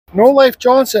No Life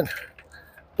Johnson,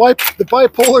 the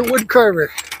bipolar wood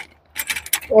carver.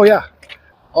 Oh yeah.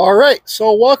 All right,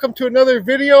 so welcome to another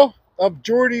video of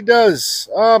Jordy Does.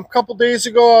 A couple days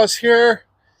ago I was here.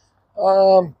 I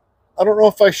don't know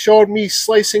if I showed me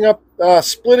slicing up,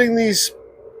 splitting these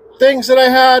things that I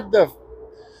had, the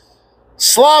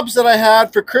slabs that I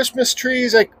had for Christmas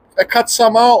trees. I cut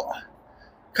some out,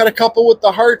 cut a couple with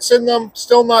the hearts in them,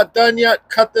 still not done yet.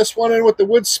 Cut this one in with the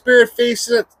wood spirit face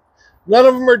in it. None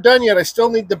of them are done yet. I still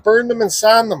need to burn them and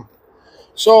sand them.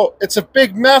 So it's a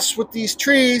big mess with these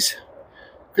trees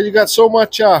because you got so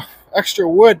much extra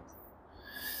wood.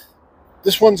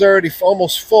 This one's already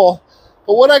almost full.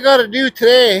 But what I got to do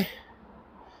today,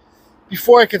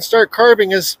 before I can start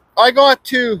carving, is my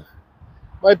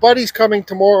buddy's coming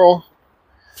tomorrow,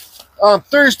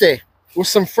 Thursday, with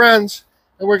some friends,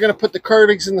 and we're going to put the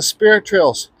carvings in the spirit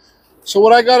trails. So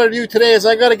what I got to do today is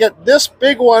I got to get this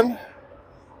big one,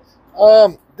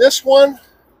 this one,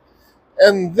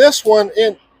 and this one,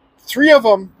 in 3 of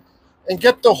them, and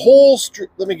get the holes.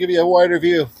 Let me give you a wider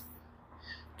view.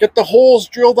 Get the holes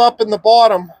drilled up in the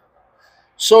bottom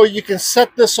so you can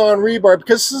set this on rebar,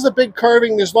 because this is a big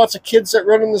carving. There's lots of kids that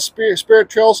run in the spirit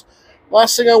trails.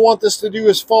 Last thing I want this to do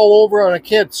is fall over on a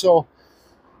kid. So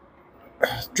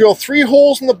drill 3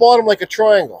 holes in the bottom like a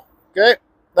triangle. Okay,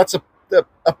 that's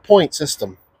a point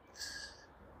system.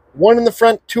 1 in the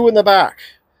front, 2 in the back.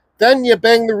 Then you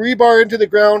bang the rebar into the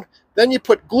ground. Then you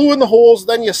put glue in the holes.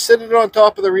 Then you sit it on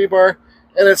top of the rebar,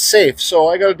 and it's safe. So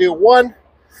I got to do 1,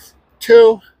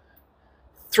 2,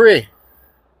 3,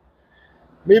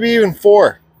 maybe even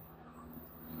 4.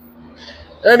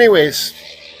 Anyways,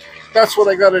 that's what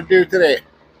I got to do today.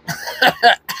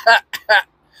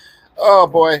 Oh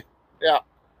boy, yeah.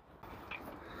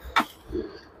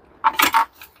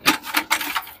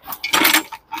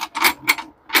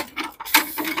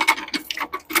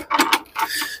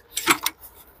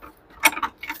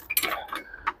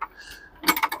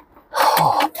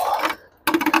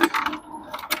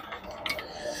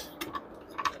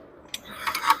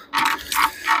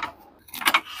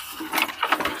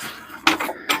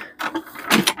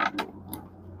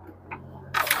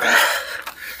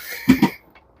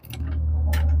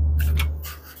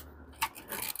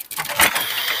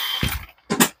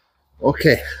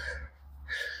 Okay.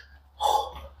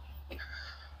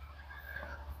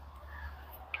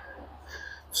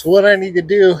 So what I need to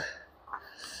do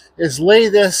is lay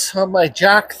this on my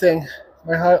jack thing,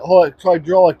 my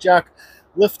hydraulic jack,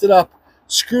 lift it up,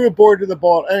 screw a board to the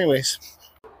bottom. Anyways.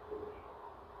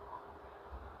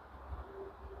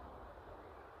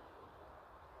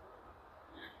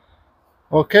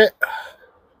 Okay.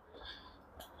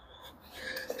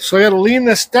 So I got to lean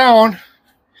this down,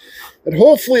 and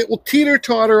hopefully it will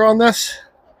teeter-totter on this.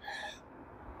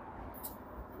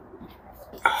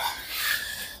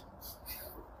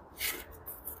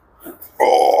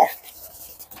 Oh.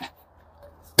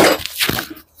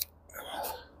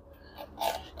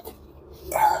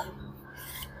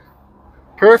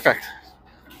 Perfect.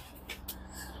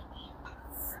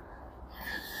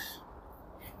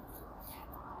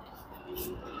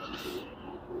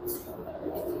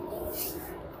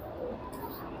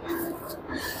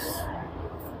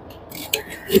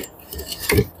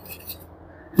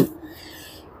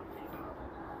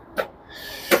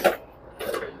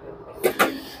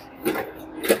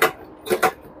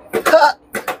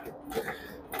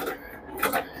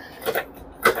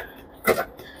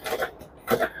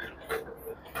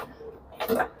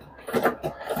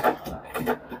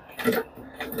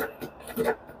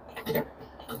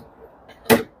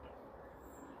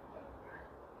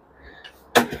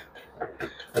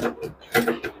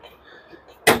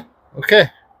 Okay,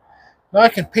 now I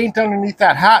can paint underneath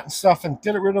that hat and stuff and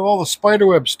get rid of all the spider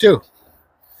webs too.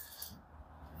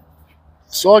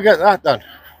 So I'll get that done.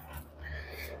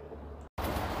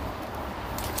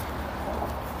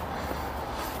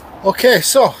 Okay,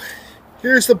 so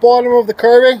here's the bottom of the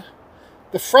carving.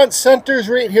 The front center's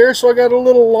right here, so I got a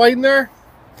little line there.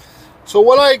 So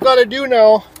what I got to do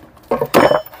now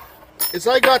is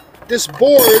I got this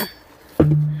board,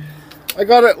 I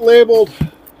got it labeled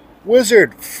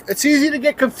Wizard. It's easy to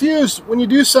get confused when you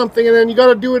do something and then you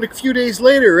got to do it a few days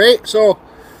later, right? So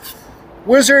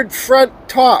Wizard front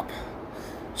top.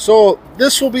 So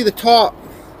this will be the top.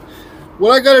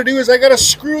 What I got to do is I got to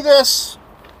screw this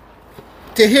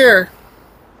to here,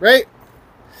 right?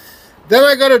 Then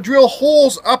I got to drill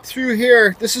holes up through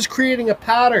here. This is creating a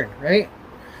pattern, right?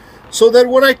 So then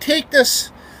when I take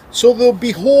this, so there'll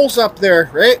be holes up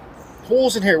there, right?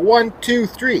 Holes in here, 1, 2,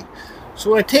 3. So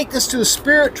when I take this to the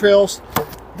spirit trails,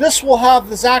 this will have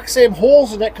the exact same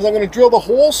holes in it because I'm going to drill the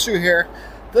holes through here.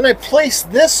 Then I place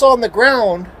this on the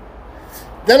ground,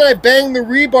 Then I bang the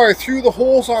rebar through the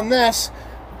holes on this.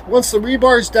 Once the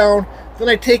rebar's down, then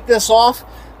I take this off.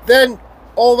 Then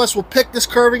all of us will pick this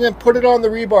carving and put it on the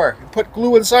rebar and put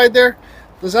glue inside there.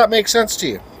 Does that make sense to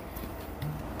you?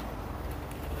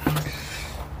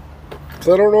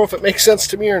 So I don't know if it makes sense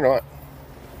to me or not.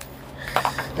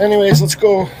 Anyways, let's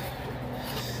go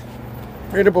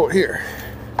right about here.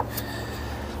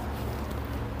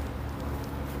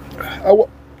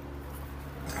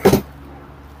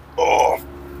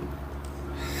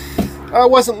 I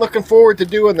wasn't looking forward to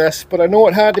doing this, but I know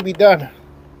it had to be done.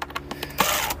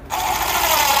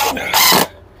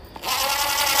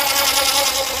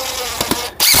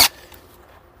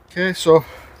 Okay, so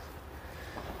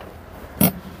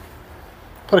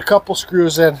put a couple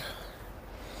screws in.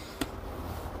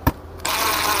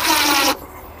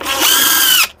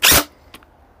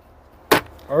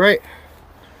 All right,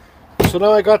 so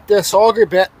now I got this auger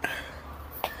bit,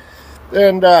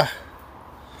 and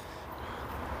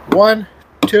 1,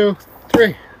 2,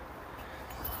 3.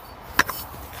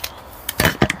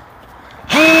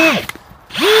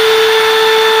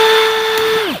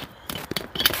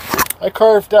 I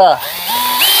carved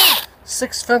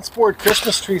 6 fence board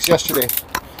Christmas trees yesterday.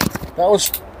 That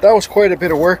was quite a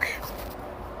bit of work.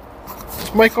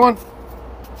 Is mic on?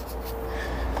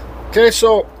 Okay,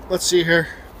 so let's see here.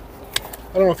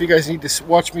 I don't know if you guys need to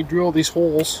watch me drill these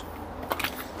holes.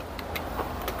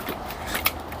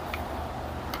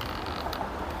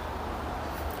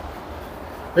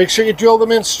 Make sure you drill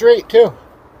them in straight too.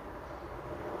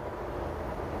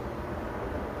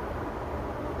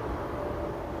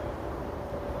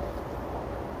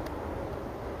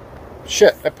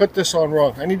 Shit, I put this on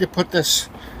wrong. I need to put this.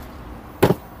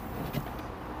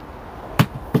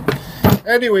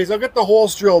 Anyways, I'll get the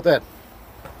holes drilled in.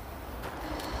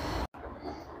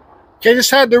 Okay,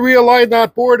 just had to realign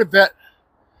that board a bit.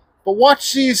 But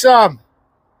watch these auger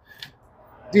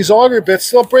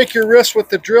bits. They'll break your wrist with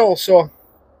the drill, so.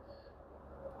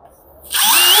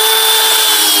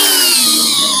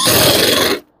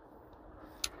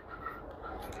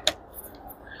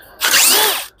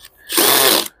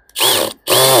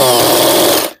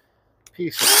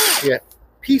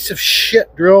 Piece of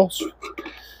shit drills.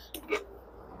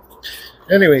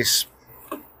 Anyways,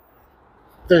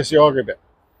 there's the auger bit.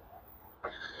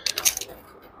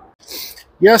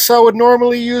 Yes, I would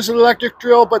normally use an electric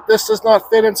drill, but this does not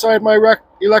fit inside my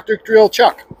electric drill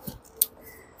chuck.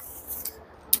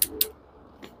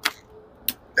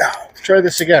 Let's try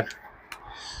this again.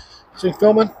 Is it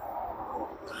filming?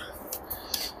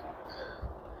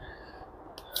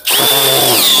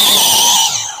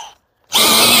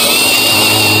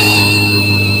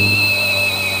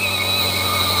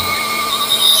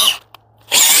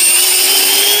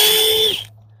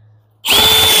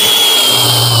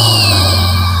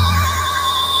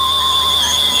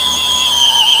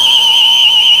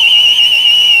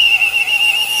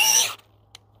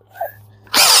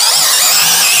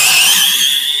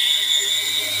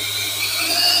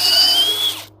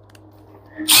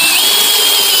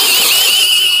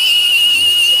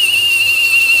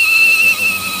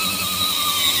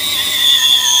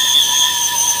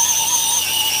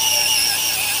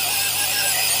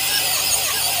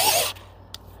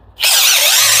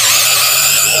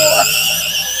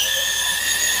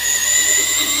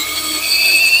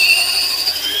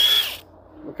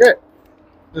 Okay,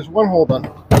 there's one hole done.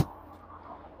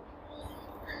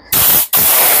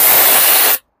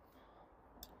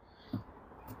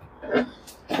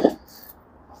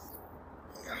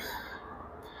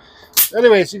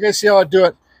 Anyways, you guys see how I do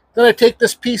it. Then I take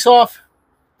this piece off,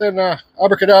 then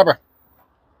abracadabra.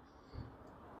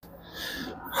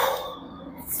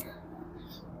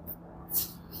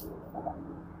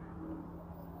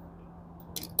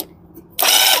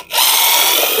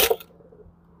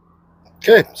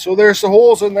 Okay, so there's the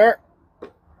holes in there.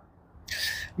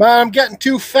 Man, I'm getting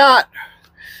too fat.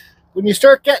 When you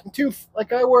start getting too,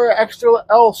 like I wear an extra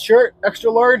L shirt,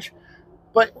 extra large,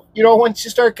 but you know, once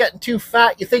you start getting too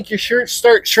fat, you think your shirt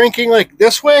starts shrinking like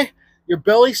this way, your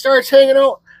belly starts hanging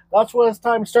out. That's when it's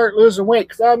time to start losing weight,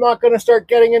 because I'm not going to start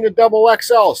getting into double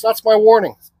XLs. That's my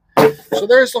warning. So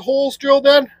there's the holes drilled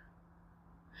in.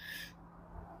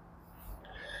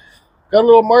 Got a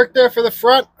little mark there for the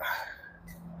front.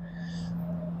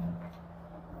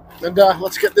 And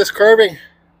let's get this carving.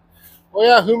 Oh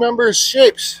yeah, who remembers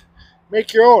shapes?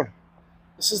 Make your own.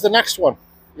 This is the next one.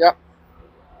 Yep.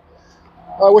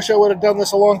 I wish I would have done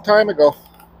this a long time ago.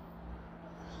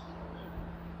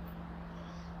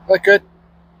 That good.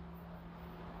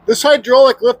 This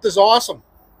hydraulic lift is awesome.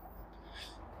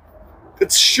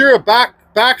 It's sure a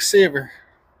back saver.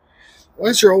 Why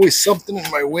is there always something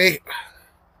in my way?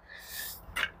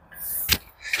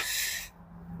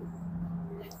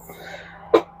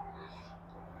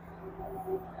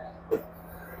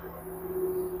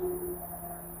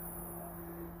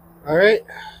 All right.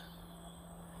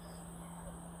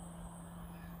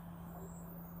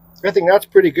 I think that's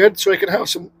pretty good, so I can have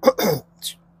some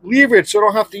leverage so I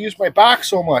don't have to use my back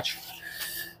so much.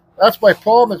 That's my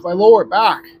problem, is my lower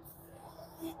back.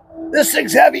 This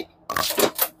thing's heavy.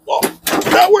 Oh,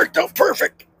 that worked out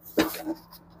perfect.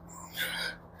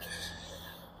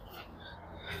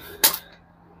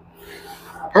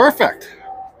 Perfect.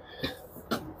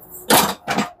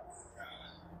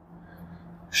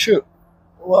 Shoot.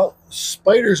 Well,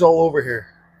 spiders all over here.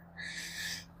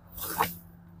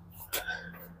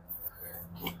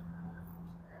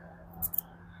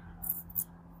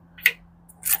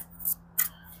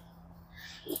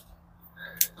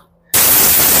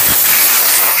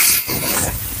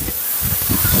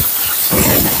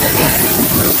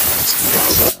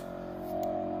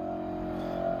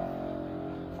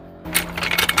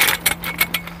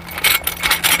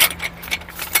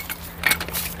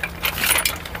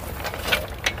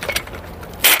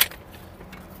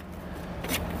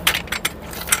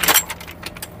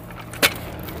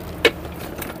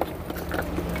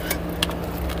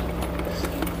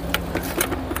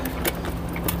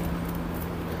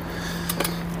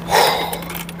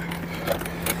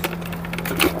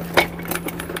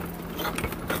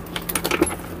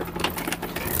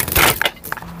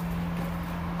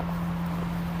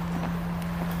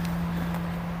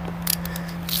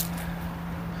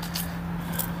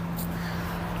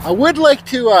 I would like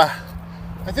to, I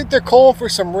think they're calling for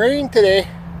some rain today,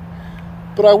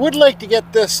 but I would like to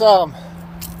get this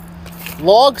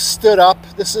log stood up.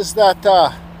 This is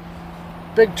that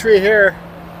big tree here.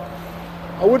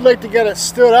 I would like to get it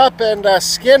stood up and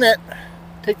skin it,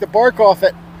 take the bark off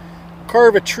it,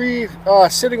 carve a tree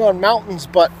sitting on mountains,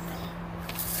 but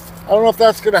I don't know if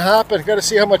that's going to happen. Got to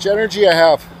see how much energy I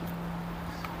have.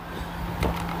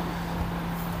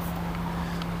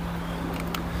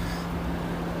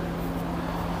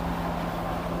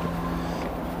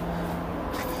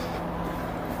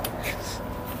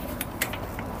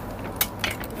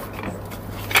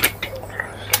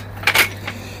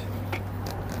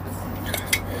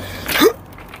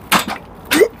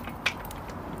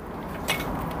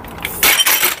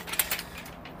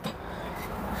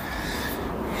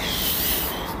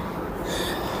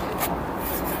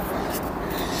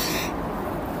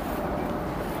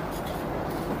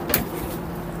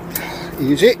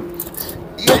 Easy.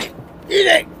 Easy.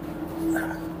 Easy.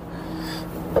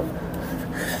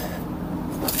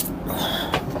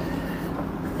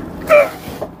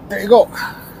 There you go.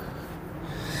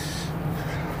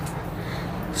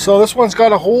 So this one's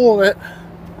got a hole in it.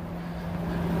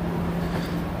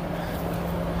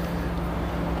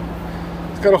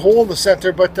 It's got a hole in the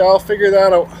center, but I'll figure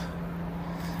that out.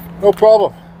 No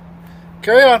problem.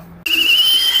 Carry on.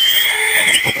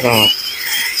 Oh.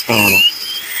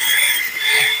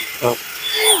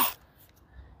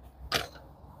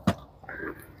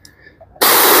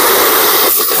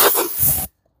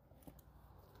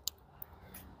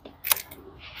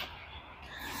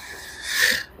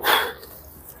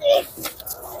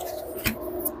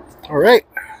 All right,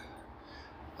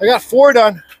 I got 4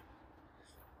 done.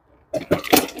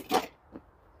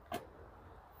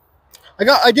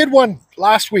 I did one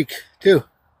last week too.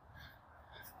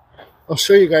 I'll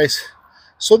show you guys.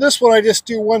 So this one I just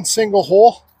do one single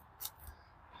hole.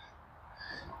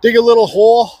 Dig a little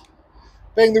hole,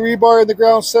 bang the rebar in the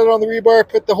ground, set it on the rebar,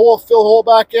 put the hole, fill the hole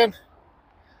back in.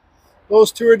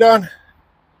 Those 2 are done.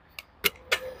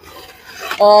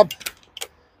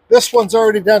 This one's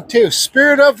already done too.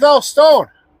 Spirit of Thou Stone.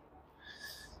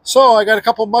 So I got a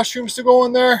couple mushrooms to go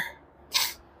in there.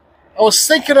 I was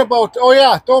thinking about, oh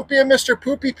yeah, don't be a Mr.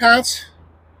 Poopy Pants.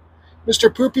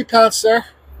 Mr. Poopy Pants there.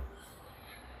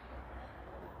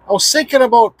 I was thinking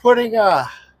about putting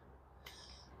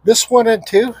this one in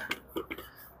too.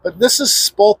 But this is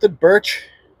spalted birch.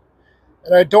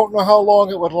 And I don't know how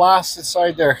long it would last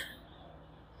inside there.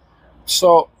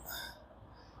 So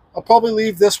I'll probably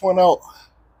leave this one out.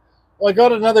 Well, I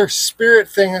got another spirit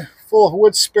thing full of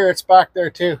wood spirits back there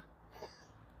too.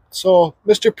 So,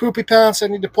 Mr. Poopy Pants, I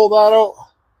need to pull that out,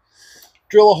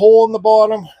 drill a hole in the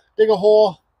bottom, dig a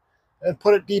hole, and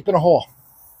put it deep in a hole.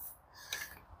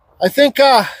 I think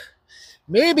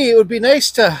maybe it would be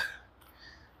nice to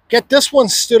get this one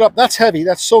stood up. That's heavy.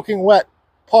 That's soaking wet.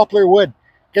 Poplar wood.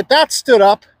 Get that stood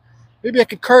up. Maybe I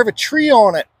could carve a tree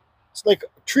on it. It's like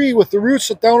a tree with the roots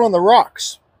down on the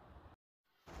rocks.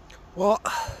 Well,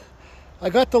 I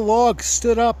got the log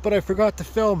stood up, but I forgot to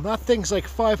film. That thing's like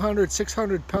 500,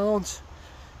 600 pounds.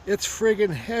 It's friggin'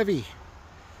 heavy.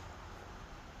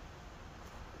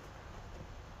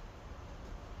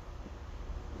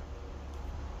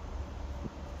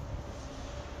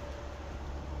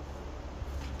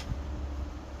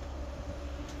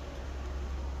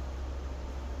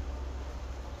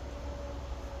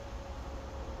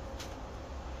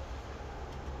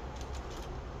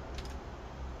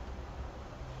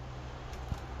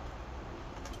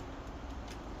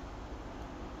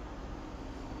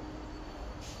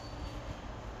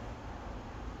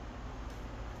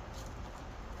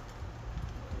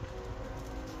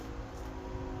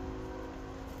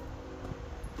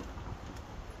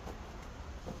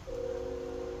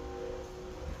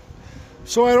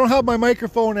 So I don't have my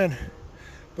microphone in,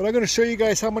 but I'm going to show you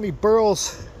guys how many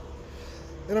burls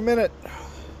in a minute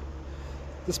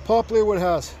this poplar wood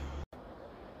has.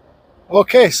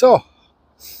 Okay, so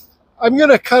I'm going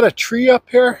to cut a tree up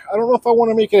here. I don't know if I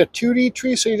want to make it a 2D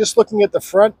tree, so you're just looking at the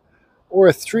front, or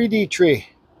a 3D tree.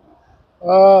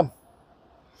 I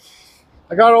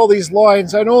got all these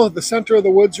lines. I know the center of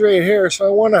the wood's right here, so I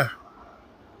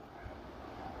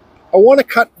want to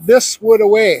cut this wood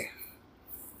away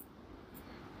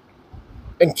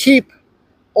and keep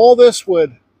all this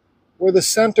wood where the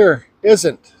center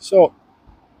isn't. So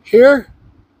here,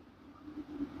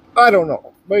 I don't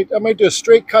know. I might do a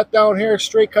straight cut down here,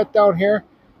 straight cut down here,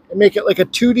 and make it like a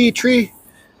 2D tree,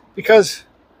 because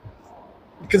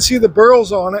you can see the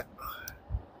burls on it.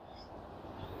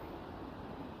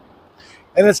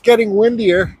 And it's getting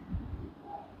windier.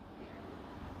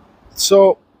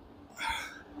 So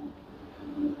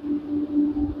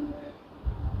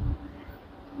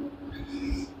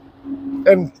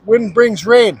and wind brings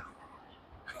rain.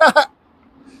 I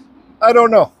don't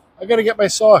know. I gotta get my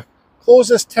saw. Close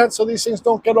this tent so these things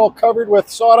don't get all covered with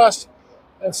sawdust,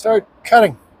 and start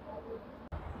cutting.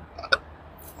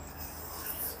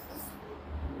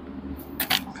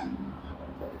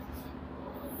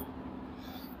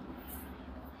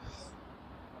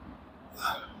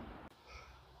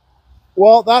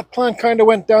 Well, that plan kind of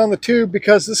went down the tube,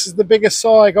 because this is the biggest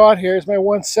saw I got here. Is my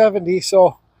 170,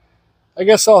 so I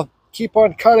guess I'll keep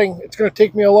on cutting. It's going to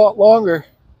take me a lot longer.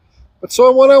 But so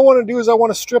what I want to do is I want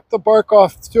to strip the bark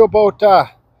off to about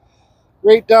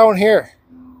right down here.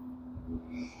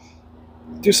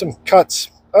 Do some cuts.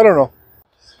 I don't know.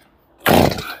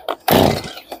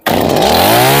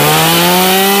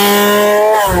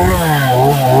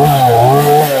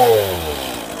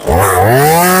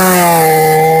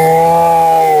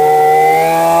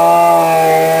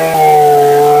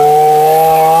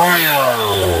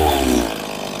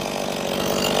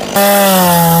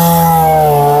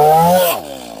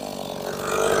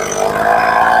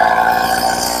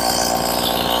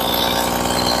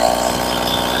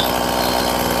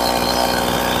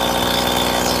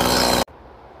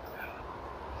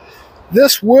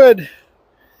 This wood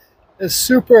is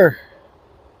super,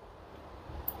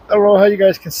 I don't know how you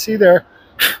guys can see there,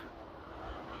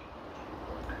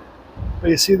 but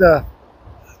you see the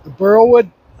burl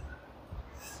wood.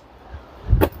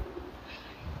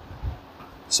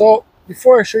 So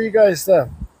before I show you guys the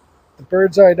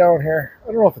bird's eye down here, I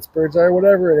don't know if it's bird's eye or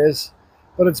whatever it is,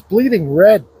 but it's bleeding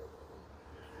red.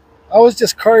 I was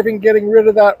just carving, getting rid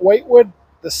of that white wood,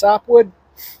 the sapwood.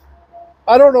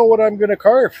 I don't know what I'm going to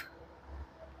carve.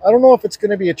 I don't know if it's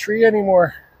going to be a tree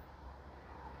anymore.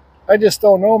 I just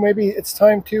don't know. Maybe it's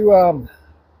time to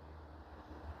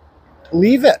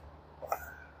leave it.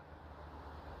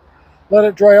 Let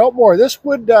it dry out more. This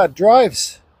wood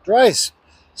dries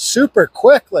super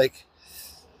quick. Like,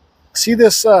 see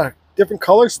this different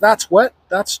colors? That's wet,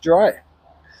 that's dry.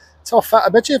 That's how fast. I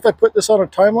bet you if I put this on a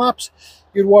time lapse,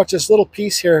 you'd watch this little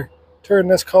piece here turn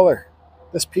this color.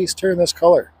 This piece turn this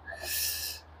color.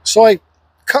 So I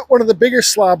cut one of the bigger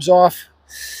slabs off,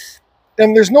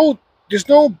 and there's no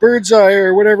bird's eye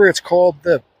or whatever it's called,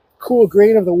 the cool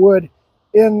grain of the wood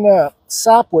in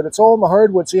sapwood. It's all in the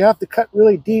hardwood, so you have to cut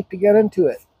really deep to get into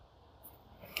it.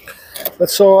 But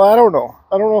so I don't know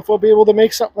if I'll be able to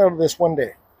make something out of this one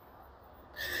day,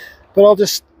 but I'll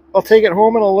take it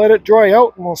home and I'll let it dry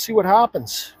out, and we'll see what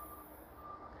happens.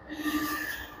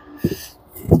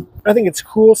 I think it's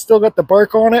cool. Still got the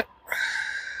bark on it,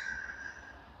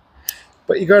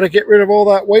 but you got to get rid of all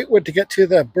that white wood to get to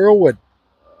the burl wood.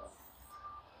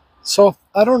 So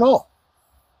I don't know.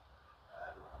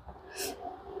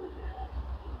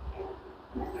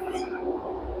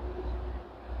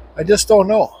 I just don't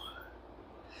know.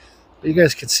 But you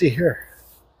guys can see here.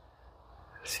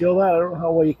 See all that? I don't know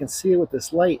how well you can see it with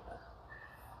this light.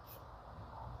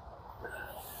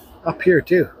 Up here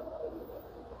too.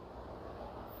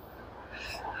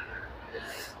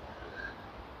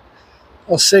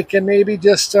 I was thinking maybe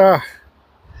just I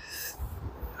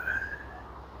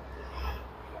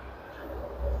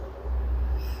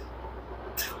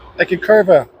could carve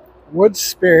a wood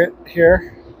spirit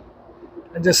here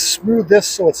and just smooth this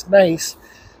so it's nice.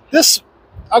 This,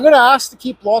 I'm going to ask to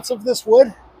keep lots of this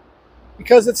wood,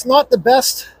 because it's not the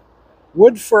best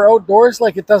wood for outdoors.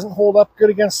 Like, it doesn't hold up good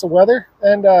against the weather,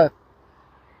 and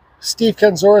Steve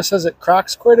Kenzora says it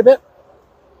cracks quite a bit,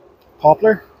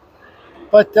 poplar,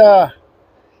 but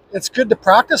it's good to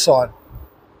practice on.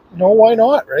 You know, why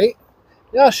not, right?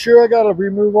 Yeah, sure, I got to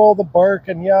remove all the bark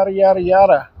and yada yada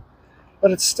yada,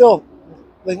 but it's still,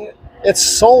 it's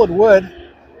solid wood.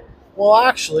 Well,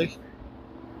 actually,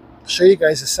 I'll show you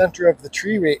guys the center of the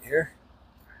tree right here.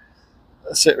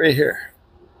 That's it right here.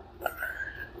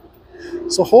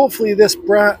 So hopefully this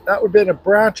branch, that would have been a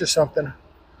branch or something.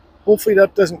 Hopefully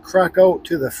that doesn't crack out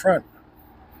to the front.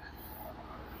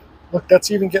 Look,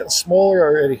 that's even getting smaller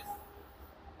already.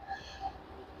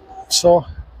 So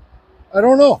I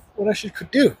don't know what I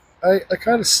could do. I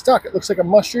kind of stuck. It looks like a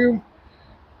mushroom.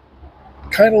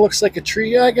 Kind of looks like a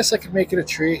tree. Yeah, I guess I could make it a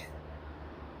tree.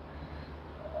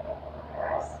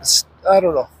 I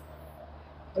don't know.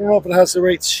 I don't know if it has the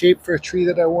right shape for a tree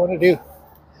that I want to do.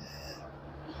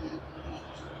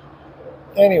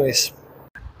 Anyways,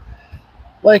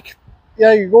 like,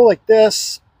 yeah, you go like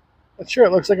this, but sure,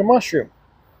 it looks like a mushroom.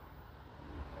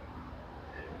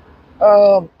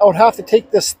 I would have to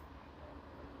take this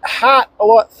hat a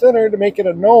lot thinner to make it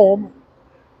a gnome,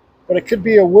 but it could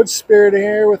be a wood spirit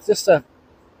here with just a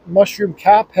mushroom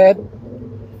cap head.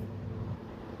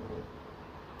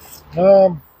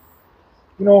 You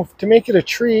know, to make it a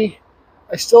tree,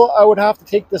 I would have to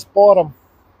take this bottom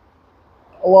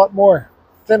a lot more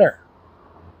thinner.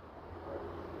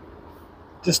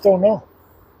 Just don't know.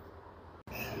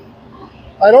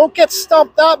 I don't get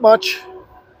stumped that much.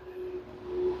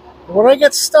 When I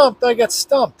get stumped, I get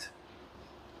stumped.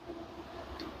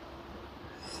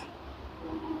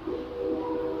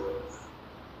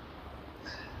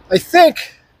 I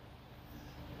think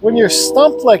when you're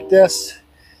stumped like this,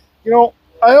 you know,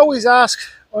 I always ask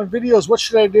on videos, what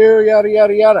should I do, yada,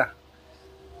 yada, yada.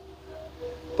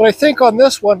 But I think on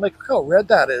this one, like, look how red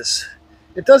that is.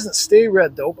 It doesn't stay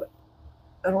red though, but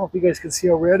I don't know if you guys can see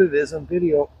how red it is on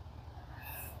video.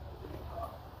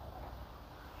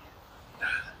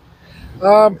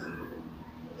 I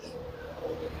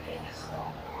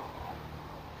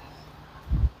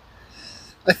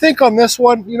think on this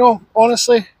one, you know,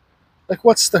 honestly, like,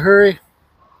 what's the hurry?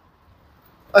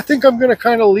 I think I'm going to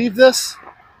kind of leave this.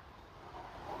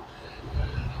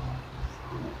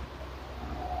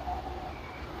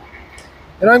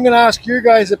 And I'm going to ask your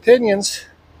guys' opinions.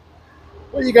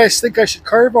 What do you guys think I should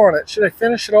carve on it? Should I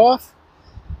finish it off?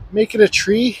 Make it a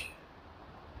tree?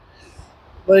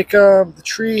 Like the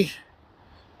tree,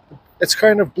 it's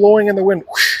kind of blowing in the wind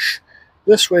whoosh,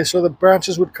 this way, so the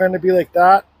branches would kind of be like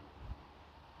that.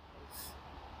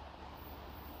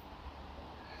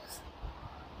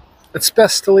 It's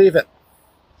best to leave it.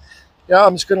 Yeah,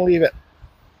 I'm just going to leave it.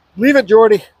 Leave it,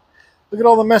 Jordy. Look at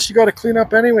all the mess you got to clean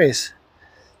up anyways.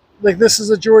 Like, this is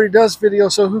a Jordy Does video,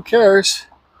 so who cares?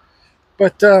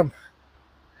 But I'm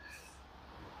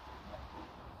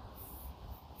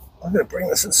going to bring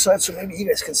this inside so maybe you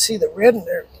guys can see the red in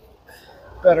there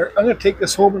better. I'm going to take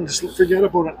this home and just forget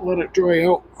about it and let it dry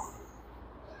out.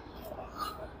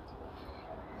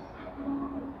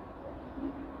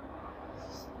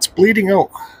 It's bleeding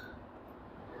out.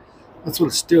 That's what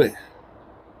it's doing.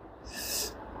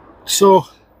 So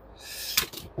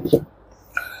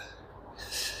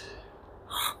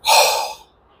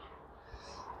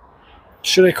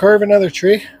should I carve another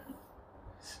tree?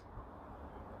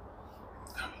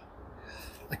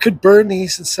 I could burn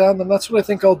these and sand them. That's what I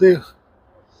think I'll do.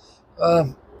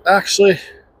 Actually,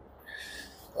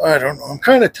 I don't know. I'm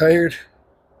kind of tired.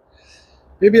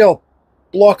 Maybe I'll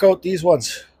block out these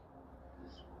ones.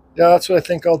 Yeah, that's what I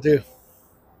think I'll do.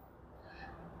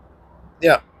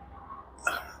 Yeah.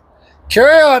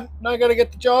 Carry on. Now I got to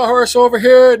get the jaw horse over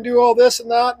here and do all this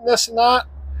and that and this and that.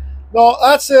 No,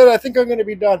 that's it. I think I'm going to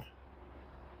be done.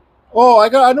 Oh, I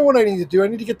know what I need to do. I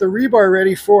need to get the rebar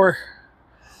ready for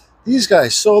these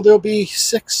guys. So there'll be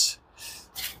 6,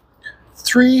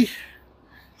 3,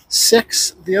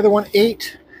 6, the other one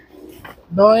 8,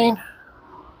 9,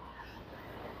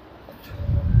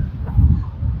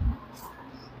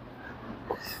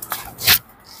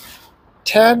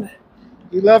 10,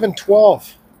 11,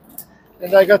 12.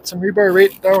 And I got some rebar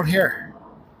right down here.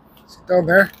 See down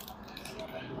there?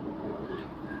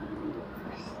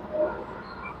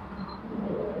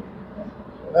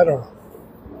 I don't know.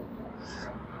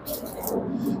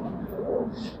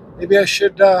 Maybe I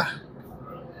should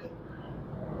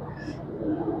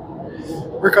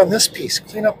work on this piece,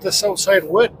 clean up this outside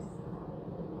wood.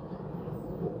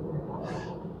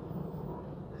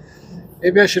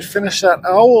 Maybe I should finish that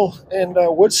owl and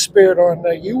wood spirit on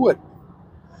yew wood.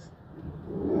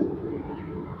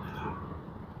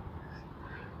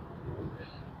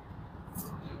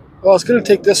 Well, I was going to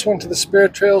take this one to the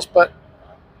spirit trails, but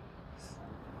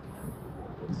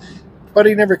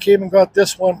Buddy never came and got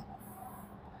this one.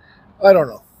 I don't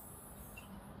know.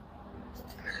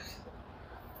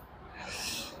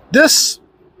 This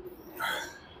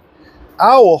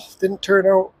owl didn't turn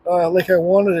out like I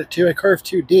wanted it to. I carved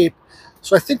too deep.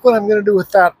 So I think what I'm going to do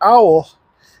with that owl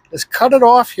is cut it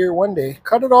off here one day,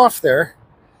 cut it off there.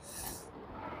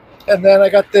 And then I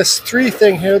got this 3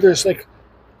 thing here. There's like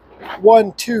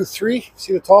 1, 2, 3.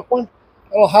 See the top one?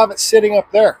 I'll have it sitting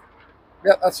up there.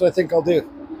 Yeah, that's what I think I'll do.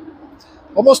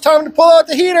 Almost time to pull out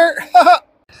the heater. I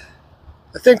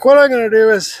think what I'm going to do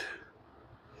is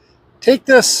take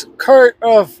this cart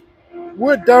of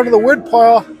wood down to the wood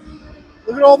pile.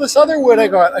 Look at all this other wood I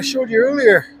got. I showed you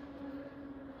earlier.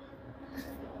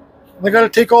 I got to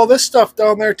take all this stuff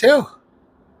down there too.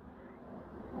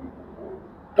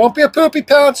 Don't be a poopy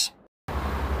pants.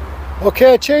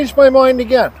 Okay, I changed my mind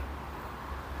again.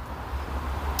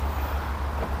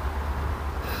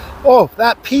 Oh,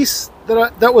 that piece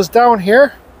that was down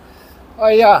here,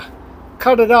 I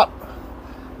cut it up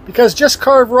because Just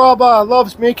Carve Rob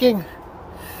loves making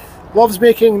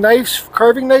knives,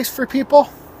 carving knives for people.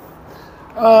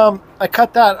 I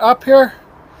cut that up here,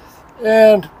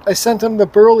 and I sent him the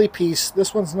burly piece.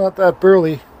 This one's not that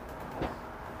burly.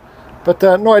 But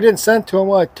no, I didn't send it to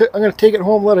him. I'm going to take it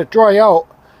home, let it dry out,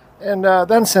 and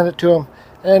then send it to him.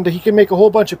 And he can make a whole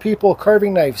bunch of people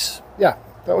carving knives. Yeah,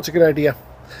 that was a good idea.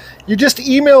 You just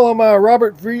email him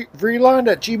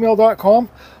robertvreeland@gmail.com,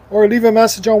 or leave a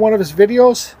message on one of his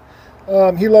videos.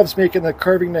 He loves making the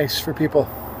carving knives for people.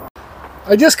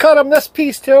 I just cut him this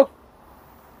piece too.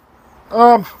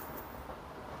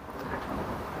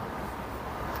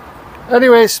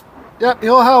 Anyways, yep,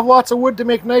 he'll have lots of wood to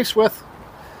make knives with.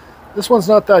 This one's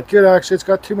not that good actually, it's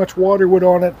got too much water wood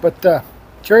on it, but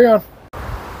carry on.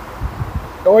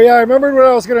 Oh yeah, I remembered what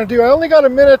I was going to do. I only got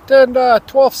 1 minute and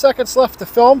 12 seconds left to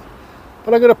film,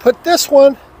 but I'm going to put this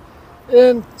one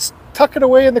and tuck it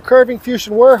away in the Carving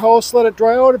Fusion warehouse, let it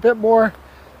dry out a bit more,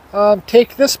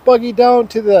 take this buggy down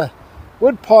to the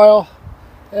wood pile,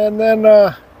 and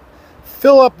then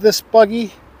fill up this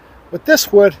buggy with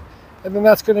this wood, and then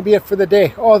that's going to be it for the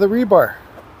day. Oh, the rebar.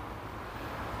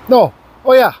 No,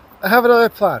 oh yeah, I have another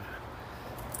plan.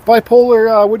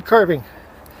 Bipolar wood carving.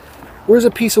 Where's a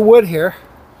piece of wood here?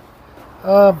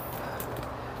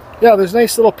 Yeah, there's a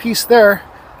nice little piece there.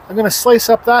 I'm going to slice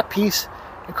up that piece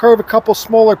and carve a couple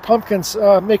smaller pumpkins,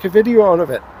 make a video out of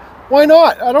it. Why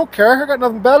not? I don't care. I got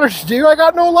nothing better to do. I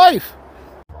got no life.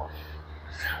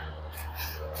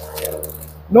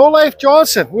 No Life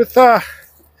Johnson with,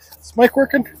 is mic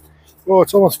working? Oh,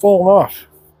 it's almost falling off.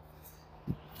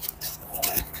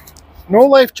 No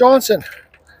Life Johnson,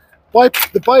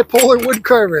 the bipolar wood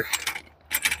carver.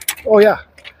 Oh yeah,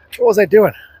 what was I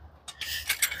doing?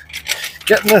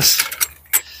 Getting this.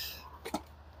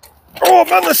 Oh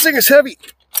man, this thing is heavy.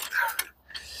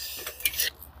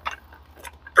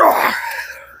 Oh.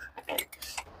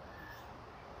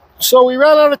 So we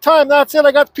ran out of time. That's it.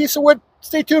 I got the piece of wood.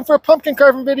 Stay tuned for a pumpkin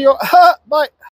carving video. Bye.